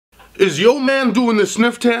Is your man doing the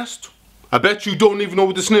sniff test? I bet you don't even know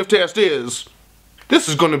what the sniff test is. This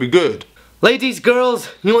is gonna be good. Ladies, girls,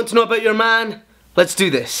 you want to know about your man? Let's do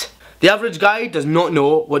this. The average guy does not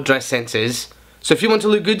know what dress sense is. So if you want to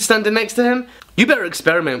look good standing next to him, you better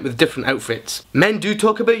experiment with different outfits. Men do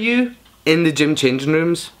talk about you in the gym changing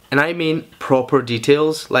rooms. And I mean proper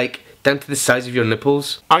details, like down to the size of your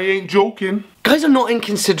nipples. I ain't joking. Guys are not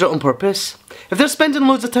inconsiderate on purpose. If they're spending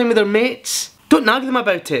loads of time with their mates, don't nag them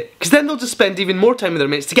about it, because then they'll just spend even more time with their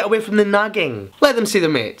mates to get away from the nagging. Let them see their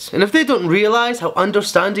mates, and if they don't realise how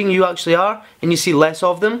understanding you actually are, and you see less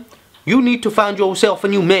of them, you need to find yourself a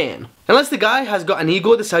new man. Unless the guy has got an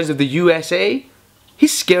ego the size of the USA,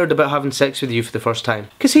 he's scared about having sex with you for the first time,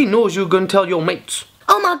 because he knows you're going to tell your mates.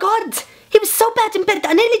 Oh my god, he was so bad in bed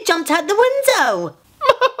that I nearly jumped out the window.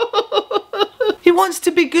 He wants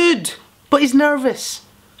to be good, but he's nervous.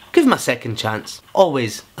 Give him a second chance.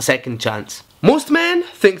 Always a second chance. Most men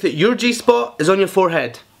think that your G-spot is on your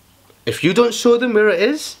forehead. If you don't show them where it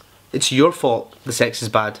is, it's your fault the sex is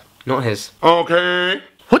bad, not his. Okay.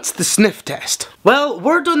 What's the sniff test? Well,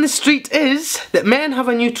 word on the street is that men have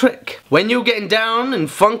a new trick. When you're getting down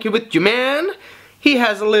and funky with your man, he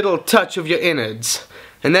has a little touch of your innards.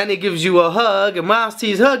 And then he gives you a hug, and whilst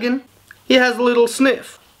he's hugging, he has a little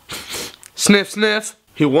sniff. Sniff, sniff.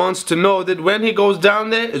 He wants to know that when he goes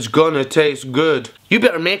down there, it's gonna taste good. You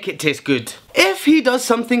better make it taste good. If he does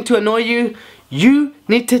something to annoy you, you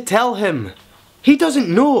need to tell him. He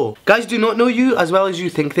doesn't know. Guys do not know you as well as you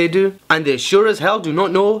think they do. And they sure as hell do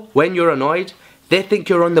not know when you're annoyed. They think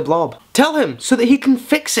you're on the blob. Tell him so that he can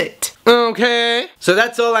fix it. Okay. So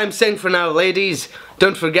that's all I'm saying for now, ladies.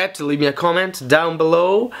 Don't forget to leave me a comment down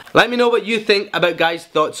below. Let me know what you think about guys'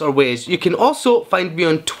 thoughts or ways. You can also find me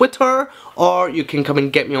on Twitter, or you can come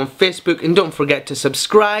and get me on Facebook. And don't forget to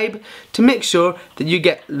subscribe to make sure that you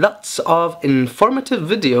get lots of informative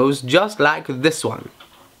videos just like this one.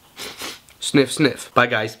 Sniff, sniff. Bye,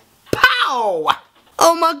 guys. Pow!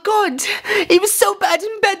 Oh my god, he was so bad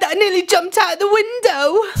in bed that I nearly jumped out the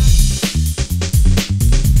window.